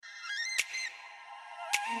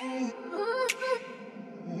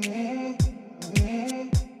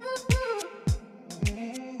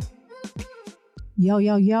Yo,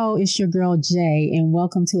 yo, yo, it's your girl Jay, and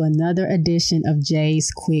welcome to another edition of Jay's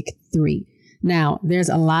Quick 3. Now, there's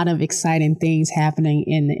a lot of exciting things happening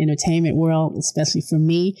in the entertainment world, especially for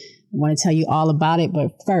me. I want to tell you all about it,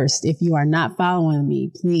 but first, if you are not following me,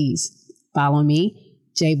 please follow me,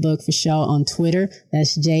 J Book for Show on Twitter.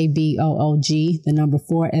 That's JBOOG, the number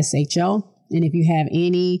 4 SHO. And if you have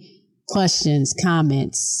any questions,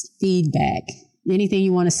 comments, feedback, anything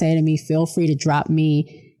you want to say to me, feel free to drop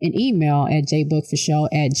me an email at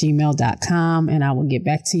jbookforshow@gmail.com, and I will get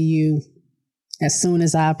back to you as soon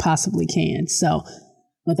as I possibly can. So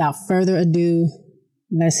without further ado,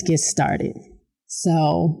 let's get started.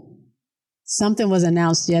 So something was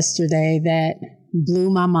announced yesterday that blew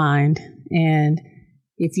my mind. And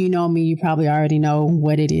if you know me, you probably already know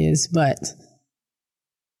what it is. But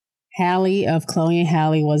Halle of Chloe and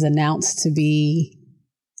Halle was announced to be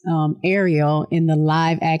Ariel in the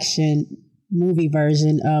live action movie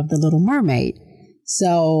version of The Little Mermaid.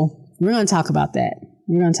 So we're going to talk about that.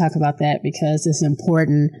 We're going to talk about that because it's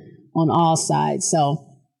important on all sides.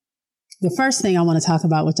 So the first thing I want to talk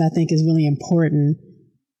about, which I think is really important,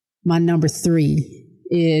 my number 3,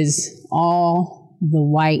 is all the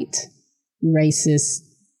white racist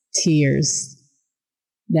tears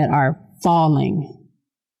that are falling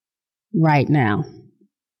right now.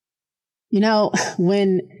 You know,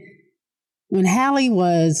 when Halle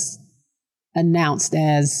was announced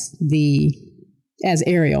as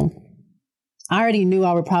Ariel, I already knew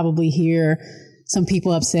I would probably hear some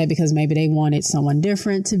people upset because maybe they wanted someone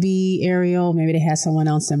different to be Ariel. Maybe they had someone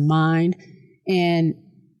else in mind. And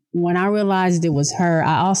when I realized it was her,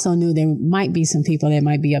 I also knew there might be some people that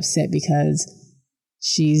might be upset because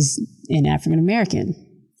she's an African American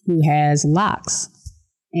who has locks.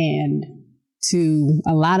 And to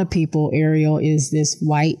a lot of people, Ariel is this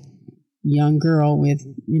white young girl with,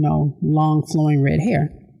 long flowing red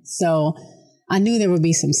hair. So I knew there would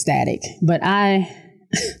be some static, but let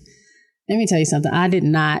me tell you something. I did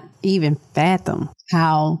not even fathom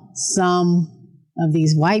how some of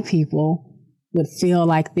these white people would feel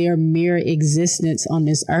like their mere existence on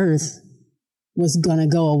this earth was going to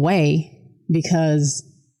go away because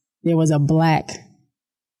there was a black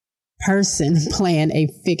person playing a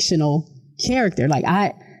fictional character.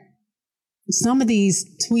 Some of these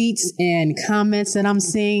tweets and comments that I'm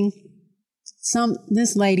seeing,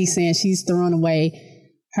 this lady saying she's thrown away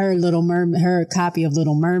her copy of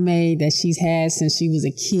Little Mermaid that she's had since she was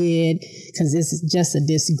a kid because this is just a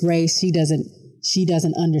disgrace. She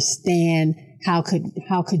doesn't understand how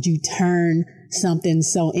could you turn something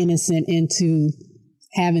so innocent into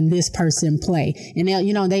having this person play. And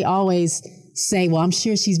they always say, well, I'm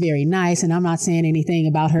sure she's very nice, and I'm not saying anything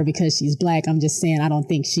about her because she's black. I'm just saying I don't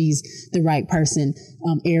think she's the right person.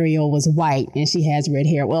 Ariel was white and she has red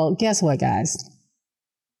hair. Well, guess what, guys?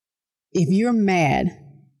 If you're mad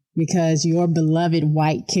because your beloved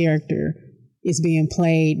white character is being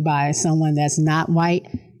played by someone that's not white,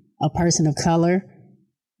 a person of color,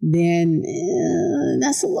 then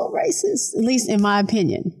that's a little racist, at least in my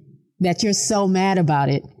opinion, that you're so mad about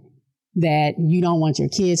it that you don't want your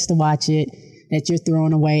kids to watch it, that you're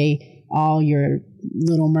throwing away all your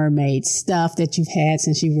Little Mermaid stuff that you've had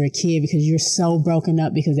since you were a kid because you're so broken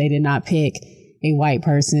up because they did not pick a white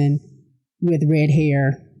person with red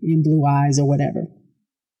hair and blue eyes or whatever.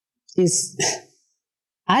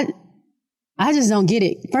 I just don't get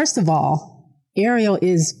it. First of all, Ariel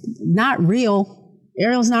is not real.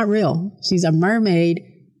 Ariel's not real. She's a mermaid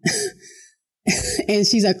and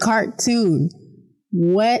she's a cartoon.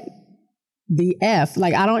 What the F?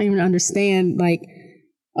 I don't even understand.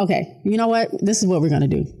 Okay, you know what? This is what we're going to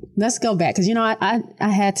do. Let's go back. Because, I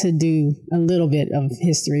had to do a little bit of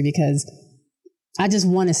history because I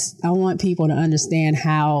want people to understand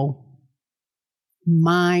how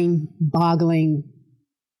mind-boggling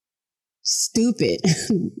stupid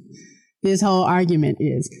this whole argument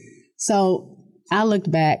is. So I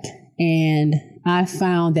looked back and I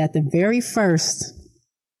found that the very first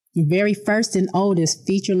and oldest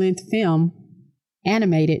feature-length film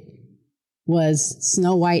animated was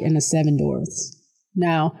Snow White and the Seven Dwarfs.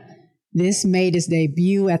 Now, this made its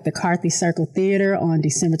debut at the Carthy Circle Theater on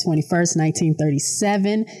December 21st,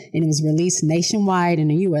 1937, and it was released nationwide in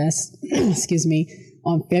the U.S.,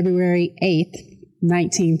 on February 8th,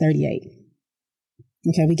 1938.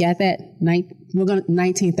 Okay, we got that?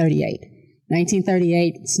 1938.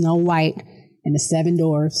 1938, Snow White and the Seven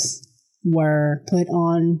Dwarfs were put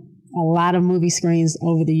on a lot of movie screens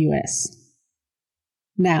over the U.S.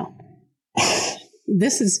 Now,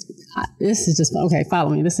 this is just, okay, follow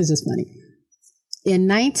me. This is just funny. In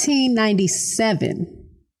 1997,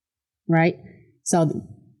 right? So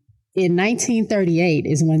in 1938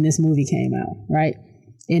 is when this movie came out, right?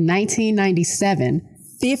 In 1997,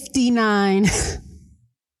 59,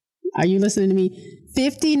 are you listening to me?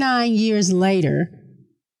 59 years later,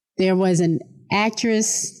 there was an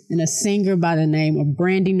actress and a singer by the name of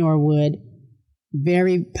Brandy Norwood,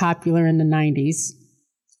 very popular in the 90s,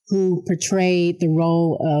 who portrayed the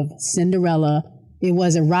role of Cinderella. It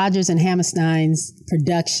was a Rodgers and Hammerstein's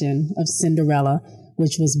production of Cinderella,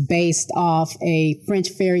 which was based off a French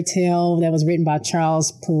fairy tale that was written by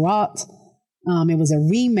Charles Perrault. It was a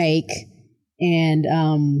remake, and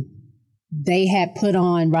they had put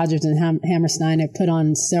on, Rodgers and Hammerstein had put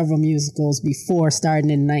on several musicals before, starting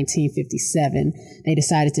in 1957. They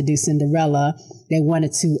decided to do Cinderella. They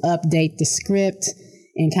wanted to update the script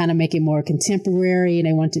and kind of make it more contemporary, and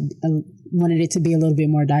they wanted it to be a little bit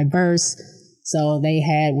more diverse. So they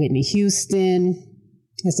had Whitney Houston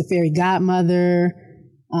as the fairy godmother.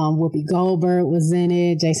 Whoopi Goldberg was in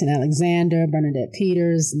it, Jason Alexander, Bernadette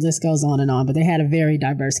Peters, the list goes on and on. But they had a very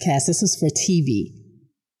diverse cast. This was for TV.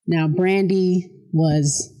 Now, Brandy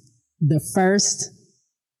was the first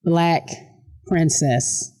Black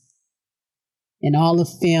princess in all of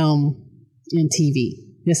film and TV.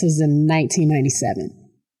 This was in 1997.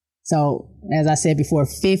 So, as I said before,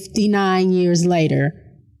 59 years later,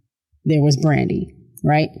 there was Brandy,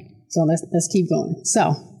 right? So let's keep going.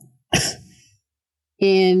 So,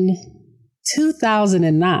 in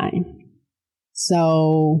 2009,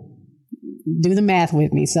 so do the math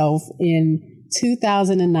with me. So in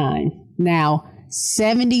 2009, now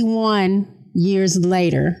 71 years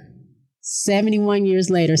later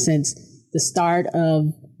since the start of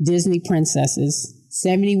Disney Princesses,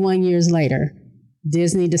 71 years later,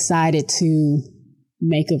 Disney decided to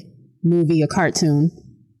make a movie, a cartoon,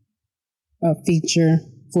 a feature,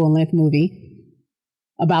 full-length movie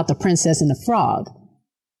about the Princess and the Frog.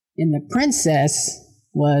 And the princess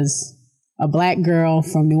was a Black girl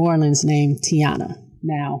from New Orleans named Tiana.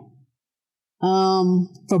 Now,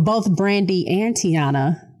 for both Brandy and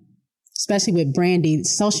Tiana, especially with Brandy,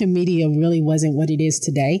 social media really wasn't what it is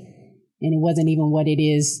today. And it wasn't even what it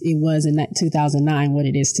was in 2009, what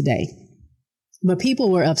it is today. But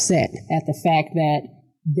people were upset at the fact that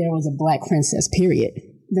there was a Black princess, period.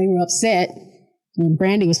 They were upset when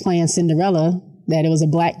Brandy was playing Cinderella that it was a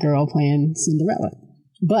Black girl playing Cinderella.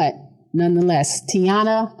 But nonetheless,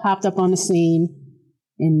 Tiana popped up on the scene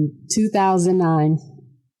in 2009,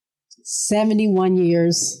 71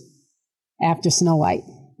 years after Snow White.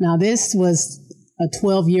 Now, this was a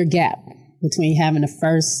 12-year gap between having the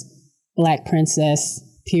first Black princess,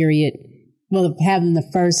 period. Well, having the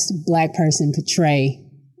first Black person portray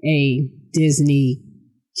a Disney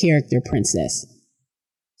character princess.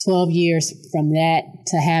 12 years from that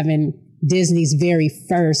to having Disney's very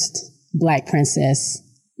first Black princess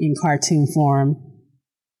in cartoon form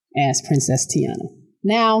as Princess Tiana.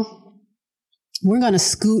 Now, we're going to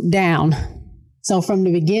scoot down. So from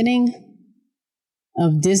the beginning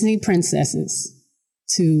of Disney princesses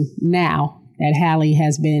to now that Halle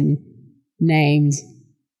has been named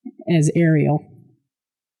as Ariel,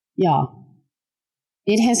 y'all,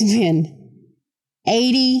 it has been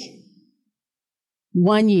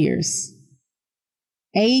 81 years.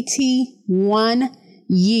 81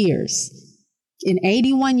 years. In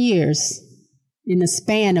 81 years, in the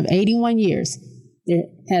span of 81 years, there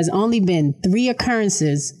has only been 3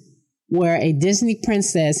 occurrences where a Disney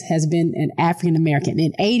princess has been an African American.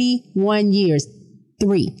 In 81 years,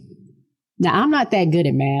 3. Now, I'm not that good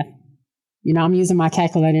at math. You know, I'm using my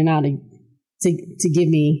calculator now to give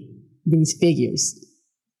me these figures.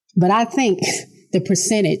 But I think the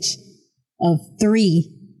percentage of 3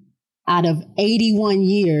 out of 81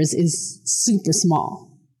 years is super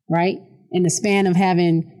small, right? In the span of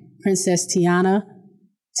having Princess Tiana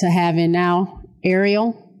to having now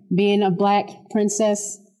Ariel being a Black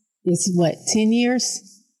princess is 10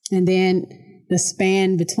 years? And then the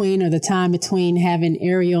span between, or the time between having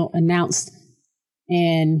Ariel announced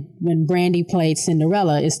and when Brandy played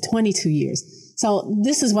Cinderella is 22 years. So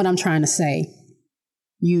this is what I'm trying to say.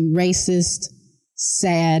 You racist,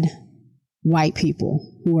 sad white people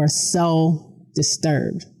who are so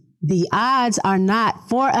disturbed. The odds are not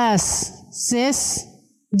for us, sis.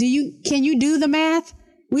 Can you do the math?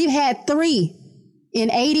 We've had 3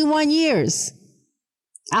 in 81 years.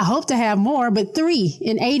 I hope to have more, but 3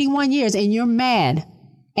 in 81 years, and you're mad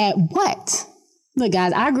at what? Look,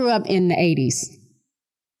 guys, I grew up in the 80s,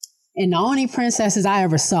 and the only princesses I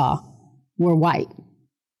ever saw were white.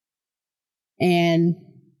 And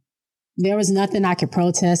there was nothing I could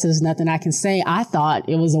protest. There was nothing I can say. I thought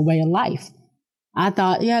it was a way of life. I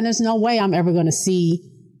thought, yeah, there's no way I'm ever going to see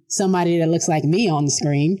somebody that looks like me on the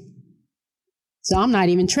screen. So I'm not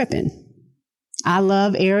even tripping. I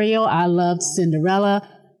love Ariel. I loved Cinderella.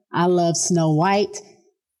 I loved Snow White.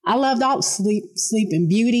 I loved all Sleeping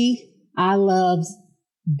Beauty. I loved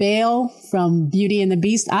Belle from Beauty and the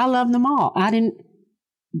Beast. I loved them all.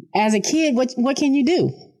 As a kid, what can you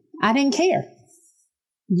do? I didn't care.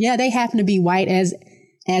 Yeah, they happen to be white as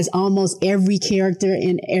almost every character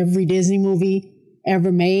in every Disney movie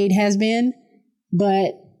ever made has been,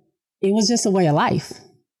 but it was just a way of life,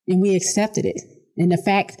 and we accepted it. And the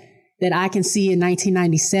fact that I can see in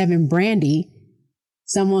 1997 Brandy,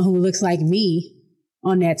 someone who looks like me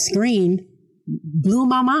on that screen, blew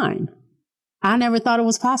my mind. I never thought it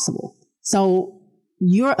was possible. So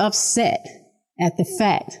you're upset at the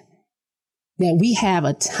fact that we have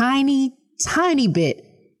a tiny, tiny bit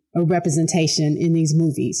of representation in these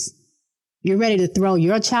movies. You're ready to throw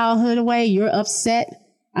your childhood away. You're upset.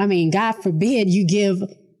 I mean, God forbid you give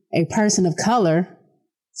a person of color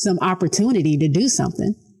some opportunity to do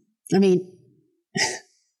something. I mean,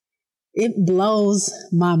 it blows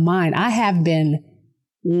my mind. I have been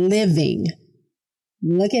living,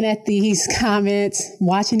 looking at these comments,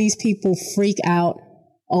 watching these people freak out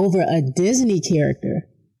over a Disney character.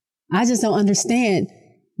 I just don't understand.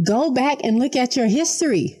 Go back and look at your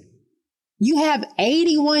history. You have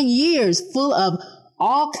 81 years full of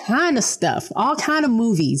all kind of stuff, all kind of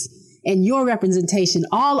movies, and your representation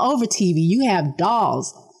all over TV. You have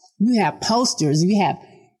dolls, you have posters, you have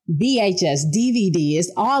VHS, DVD.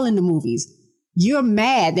 It's all in the movies. You're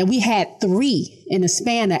mad that we had 3 in a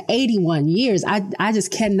span of 81 years. I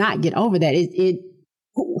just cannot get over that.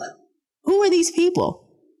 Who are these people?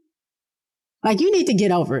 Like, you need to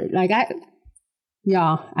get over it. Like,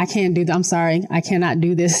 y'all, I can't do that. I'm sorry. I cannot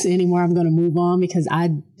do this anymore. I'm going to move on because I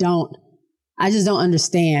just don't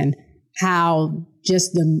understand how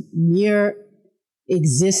just the mere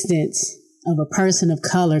existence of a person of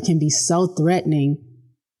color can be so threatening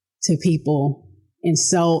to people, and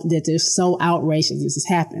so that they're so outrageous this has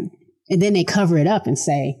happened. And then they cover it up and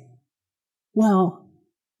say, well,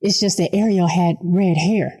 it's just that Ariel had red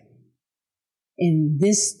hair and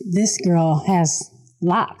this girl has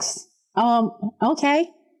locks. Okay.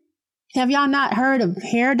 Have y'all not heard of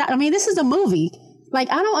hair? I mean, this is a movie. Like,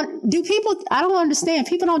 I don't understand.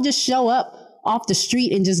 People don't just show up off the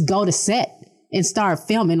street and just go to set and start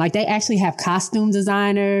filming. Like, they actually have costume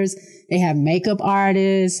designers. They have makeup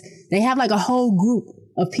artists. They have like a whole group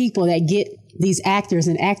of people that get these actors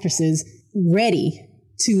and actresses ready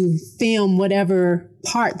to film whatever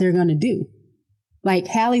part they're going to do. Like,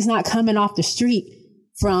 Hallie's not coming off the street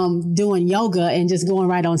from doing yoga and just going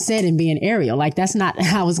right on set and being Ariel. Like, that's not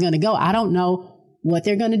how it's going to go. I don't know what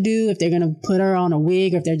they're going to do, if they're going to put her on a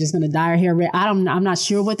wig or if they're just going to dye her hair red. I'm not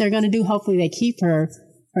sure what they're going to do. Hopefully they keep her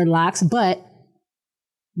locks. But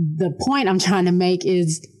the point I'm trying to make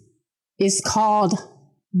is it's called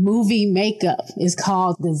movie makeup. It's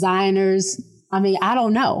called designers. I mean, I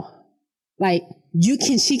don't know. Like,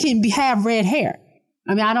 she can have red hair.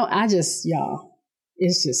 I mean, y'all,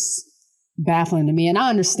 it's just baffling to me. And I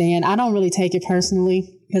understand. I don't really take it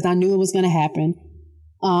personally because I knew it was going to happen.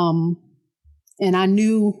 And I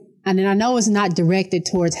know it's not directed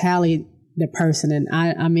towards Hallie, the person. And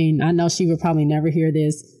I mean, I know she would probably never hear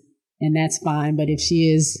this, and that's fine. But if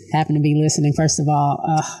she happen to be listening, first of all,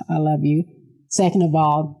 I love you. Second of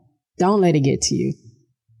all, don't let it get to you,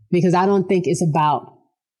 because I don't think it's about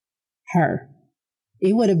her.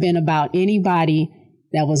 It would have been about anybody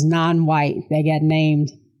that was non-white that got named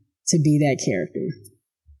to be that character.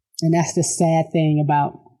 And that's the sad thing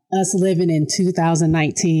about us living in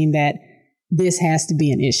 2019, that this has to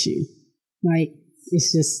be an issue. Like,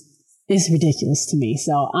 it's ridiculous to me.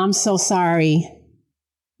 So I'm so sorry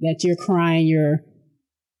that you're crying your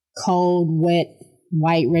cold, wet,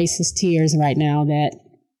 white racist tears right now that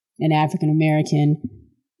an African American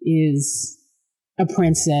is a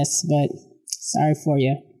princess, but sorry for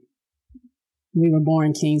you. We were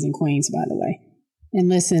born kings and queens, by the way. And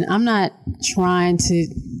listen, I'm not trying to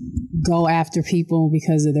go after people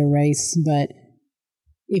because of their race, but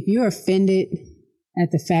if you're offended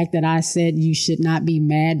at the fact that I said you should not be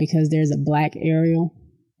mad because there's a black Ariel,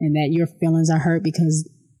 and that your feelings are hurt because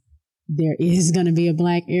there is going to be a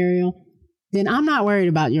black Ariel, then I'm not worried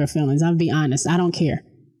about your feelings. I'll be honest. I don't care.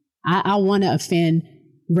 I want to offend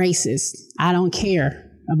racists. I don't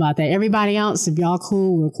care about that. Everybody else, if y'all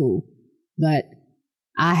cool, we're cool. But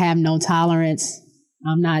I have no tolerance.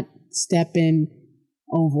 I'm not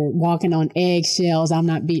walking on eggshells. I'm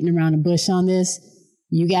not beating around the bush on this.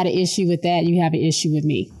 You got an issue with that, you have an issue with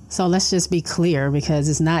me. So let's just be clear, because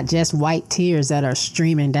it's not just white tears that are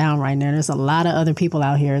streaming down right now. There's a lot of other people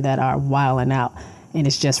out here that are wilding out, and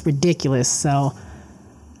it's just ridiculous. So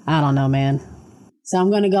I don't know, man. So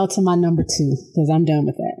I'm going to go to my number 2 because I'm done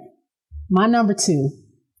with that. My number 2,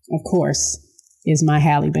 of course, is my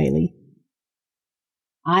Halle Bailey.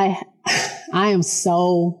 I am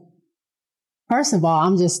so, first of all,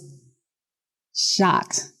 I'm just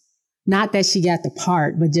shocked. Not that she got the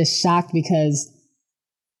part, but just shocked because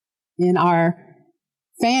in our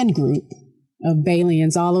fan group of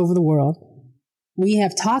Baileans all over the world, we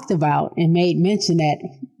have talked about and made mention that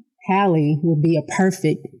Halle would be a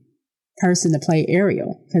perfect person to play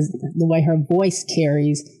Ariel because the way her voice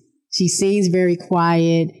carries, she seems very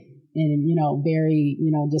quiet and, very,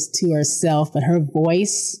 just to herself, but her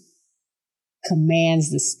voice commands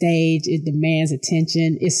the stage. It demands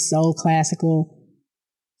attention. It's so classical.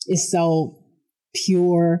 It's so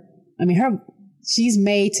pure. I mean, she's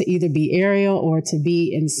made to either be Ariel or to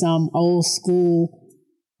be in some old school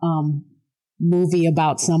movie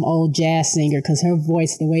about some old jazz singer, because her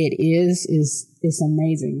voice, the way it is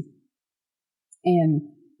amazing. And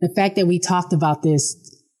the fact that we talked about this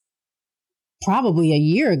probably a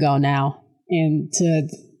year ago now, and to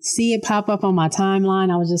see it pop up on my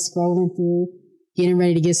timeline, I was just scrolling through, getting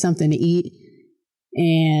ready to get something to eat,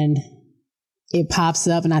 and it pops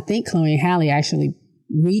up, and I think Chloe and Halle actually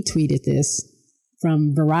retweeted this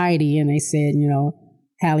from Variety, and they said,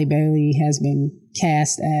 Halle Bailey has been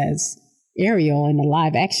cast as Ariel in the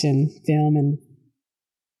live action film, and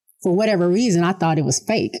for whatever reason, I thought it was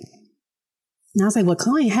fake. And I was like, well,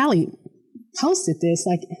 Chloe and Halle posted this.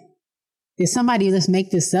 Like, did somebody just make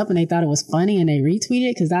this up and they thought it was funny and they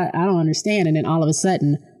retweeted it? Because I don't understand. And then all of a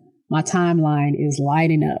sudden, my timeline is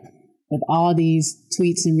lighting up with all these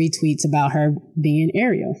tweets and retweets about her being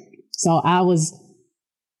Ariel. So I was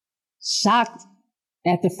shocked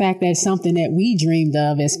at the fact that something that we dreamed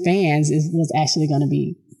of as fans was actually going to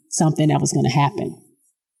be something that was going to happen.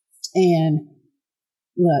 And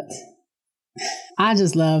look, I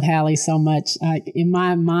just love Halle so much. In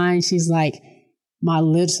my mind, she's like my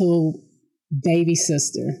little baby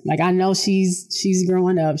sister. Like, I know she's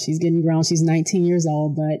growing up. She's getting grown. She's 19 years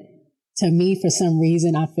old. But to me, for some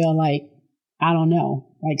reason, I feel like, I don't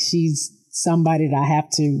know, like she's somebody that I have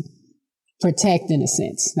to protect in a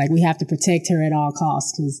sense. Like, we have to protect her at all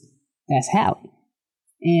costs because that's Halle.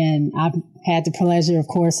 And I've had the pleasure, of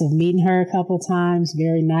course, of meeting her a couple of times.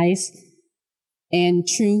 Very nice. And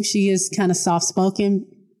true, she is kind of soft-spoken.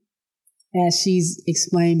 As she's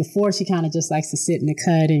explained before, she kind of just likes to sit in the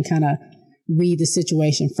cut and kind of read the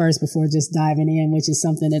situation first before just diving in, which is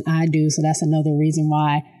something that I do. So that's another reason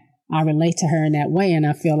why I relate to her in that way. And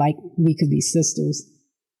I feel like we could be sisters.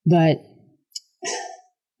 But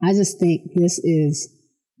I just think this is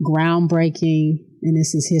groundbreaking and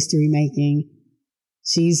this is history making.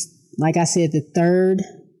 She's, like I said, the third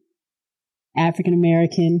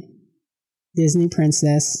African-American Disney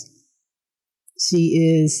princess.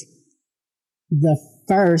 She is the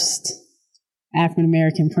first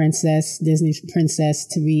African-American Disney princess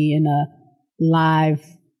to be in a live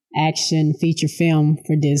action feature film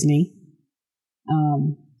for Disney.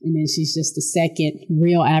 And then she's just the second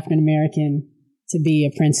real African-American to be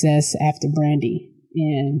a princess after Brandy.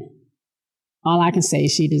 And all I can say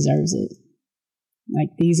is she deserves it. Like,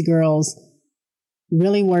 these girls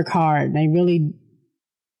really work hard. They really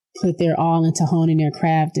put their all into honing their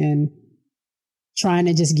craft and trying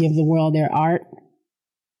to just give the world their art.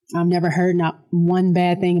 I've never heard not one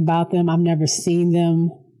bad thing about them. I've never seen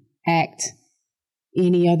them act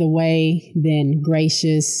any other way than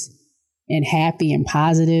gracious and happy and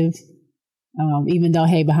positive. Even though,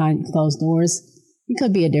 hey, behind closed doors, it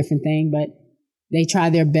could be a different thing, but they try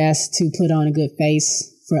their best to put on a good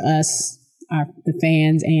face for us, the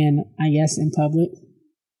fans, and I guess in public.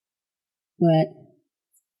 But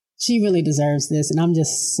she really deserves this, and I'm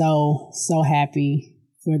just so happy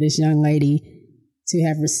for this young lady to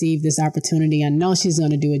have received this opportunity. I know she's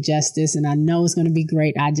going to do it justice, and I know it's going to be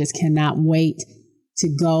great. I just cannot wait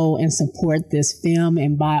to go and support this film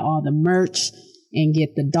and buy all the merch and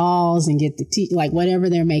get the dolls and get the like whatever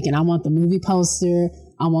they're making. I want the movie poster.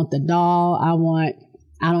 I want the doll.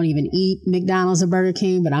 I don't even eat McDonald's or Burger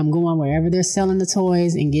King, but I'm going wherever they're selling the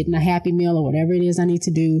toys and getting a Happy Meal or whatever it is I need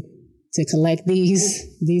to do to collect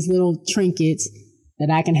these little trinkets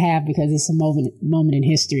that I can have, because it's a moment in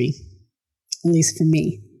history, at least for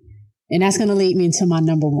me. And that's going to lead me into my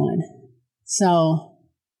number 1. So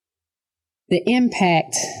the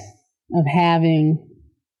impact of having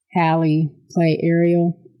Halle play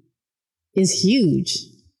Ariel is huge,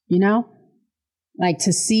 Like,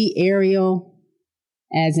 to see Ariel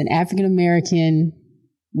as an African-American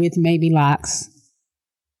with maybe locks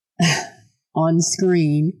on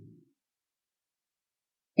screen.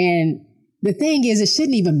 And the thing is, it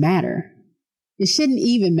shouldn't even matter. It shouldn't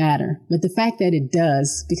even matter. But the fact that it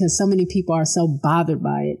does, because so many people are so bothered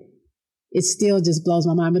by it, it still just blows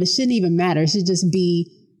my mind. But it shouldn't even matter. It should just be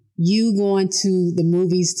you going to the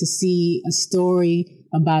movies to see a story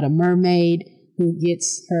about a mermaid who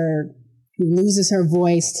loses her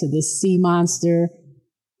voice to this sea monster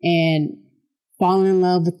and falling in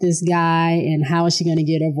love with this guy, and how is she going to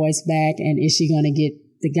get her voice back, and is she going to get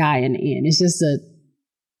the guy in the end? It's just a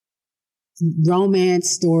romance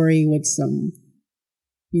story with some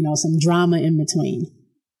drama in between.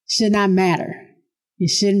 Should not matter. It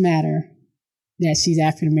shouldn't matter that she's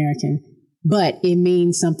African American, but it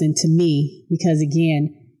means something to me because,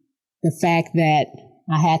 again, the fact that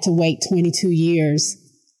I had to wait 22 years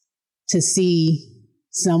to see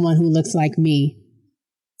someone who looks like me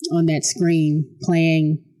on that screen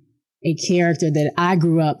playing a character that I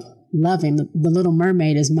grew up loving. The Little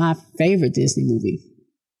Mermaid is my favorite Disney movie.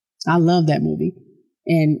 I love that movie.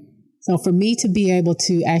 And so for me to be able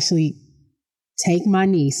to actually take my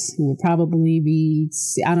niece, who will probably be,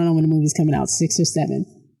 I don't know when the movie's coming out, 6 or 7,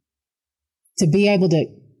 to be able to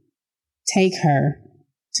take her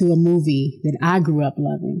to a movie that I grew up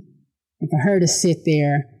loving, and for her to sit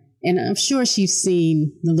there, and I'm sure she's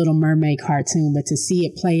seen the Little Mermaid cartoon, but to see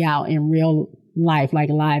it play out in real life, like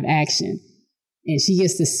live action, and she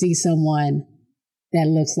gets to see someone that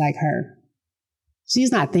looks like her.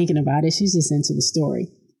 She's not thinking about it. She's just into the story.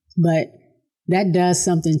 But that does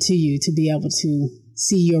something to you to be able to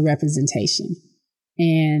see your representation.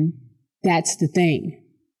 And that's the thing.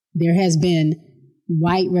 There has been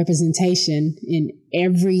white representation in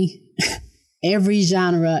every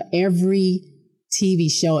genre, every TV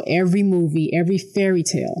show, every movie, every fairy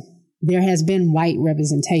tale. There has been white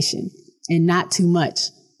representation, and not too much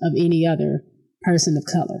of any other person of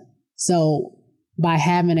color. So by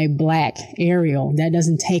having a Black Ariel, that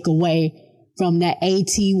doesn't take away from that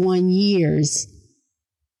 81 years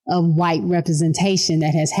of white representation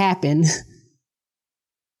that has happened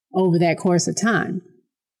over that course of time.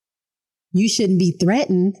 You shouldn't be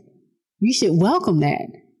threatened. You should welcome that,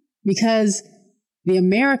 because the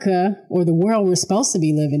America, or the world we're supposed to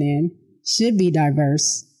be living in, should be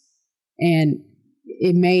diverse. And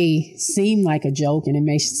it may seem like a joke and it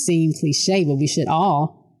may seem cliche, but we should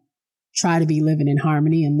all try to be living in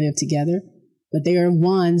harmony and live together. But there are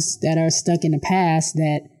ones that are stuck in the past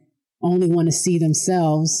that only want to see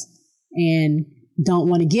themselves and don't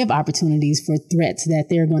want to give opportunities for threats that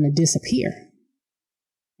they're going to disappear.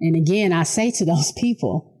 And again, I say to those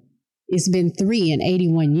people, it's been 3 in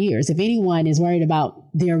 81 years. If anyone is worried about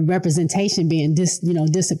their representation being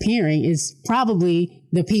disappearing, it's probably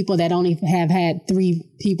the people that only have had 3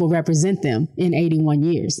 people represent them in 81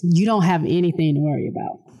 years. You don't have anything to worry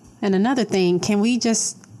about. And another thing, can we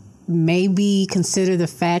just maybe consider the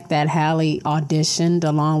fact that Halle auditioned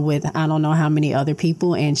along with I don't know how many other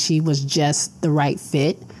people, and she was just the right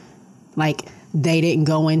fit? Like, they didn't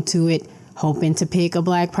go into it hoping to pick a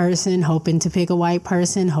Black person, hoping to pick a white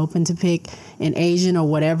person, hoping to pick an Asian or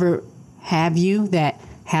whatever have you, that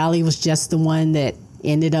Halle was just the one that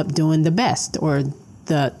ended up doing the best, or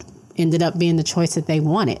ended up being the choice that they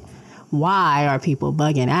wanted. Why are people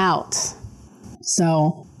bugging out?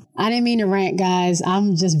 So I didn't mean to rant, guys.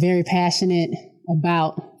 I'm just very passionate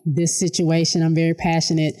about this situation. I'm very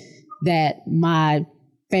passionate that my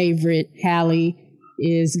favorite Halle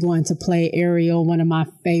is going to play Ariel, one of my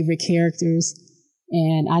favorite characters.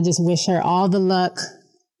 And I just wish her all the luck.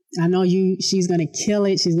 I know she's going to kill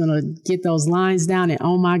it. She's going to get those lines down. And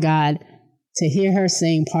oh my God, to hear her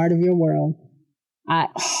sing Part of Your World, I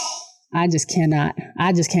just can't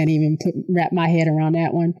even wrap my head around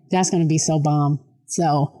that one. That's going to be so bomb.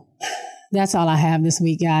 So that's all I have this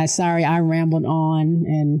week, guys. Sorry, I rambled on.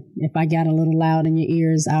 And if I got a little loud in your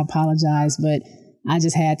ears, I apologize. But I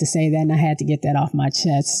just had to say that, and I had to get that off my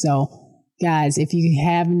chest. So, guys, if you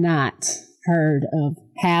have not heard of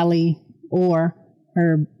Halle or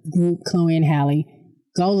her group, Chloe and Halle,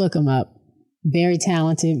 go look them up. Very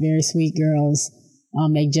talented, very sweet girls.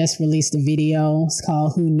 They just released a video. It's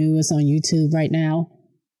called Who Knew? It's on YouTube right now.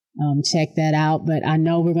 Check that out. But I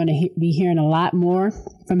know we're going to be hearing a lot more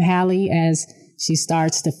from Halle as she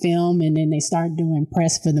starts to film, and then they start doing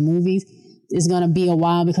press for the movies. It's going to be a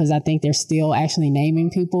while because I think they're still actually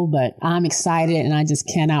naming people, but I'm excited and I just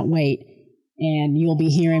cannot wait. And you'll be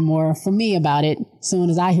hearing more from me about it as soon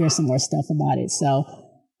as I hear some more stuff about it. So,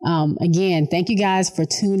 again, thank you guys for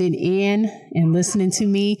tuning in and listening to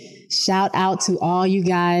me. Shout out to all you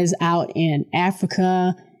guys out in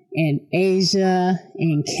Africa in Asia,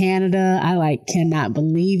 in Canada. I cannot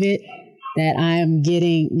believe it that I am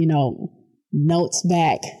getting, notes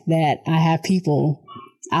back that I have people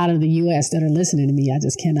out of the US that are listening to me.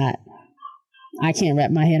 I can't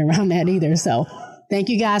wrap my head around that either. So thank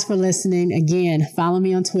you guys for listening. Again, follow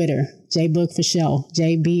me on Twitter, JBoogForShow,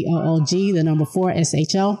 JBOOG, the number 4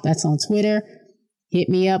 SHO. That's on Twitter. Hit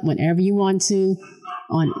me up whenever you want to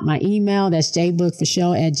on my email. That's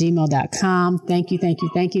jboogforshow@gmail.com. Thank you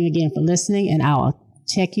again for listening, and I'll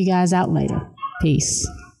check you guys out later. Peace.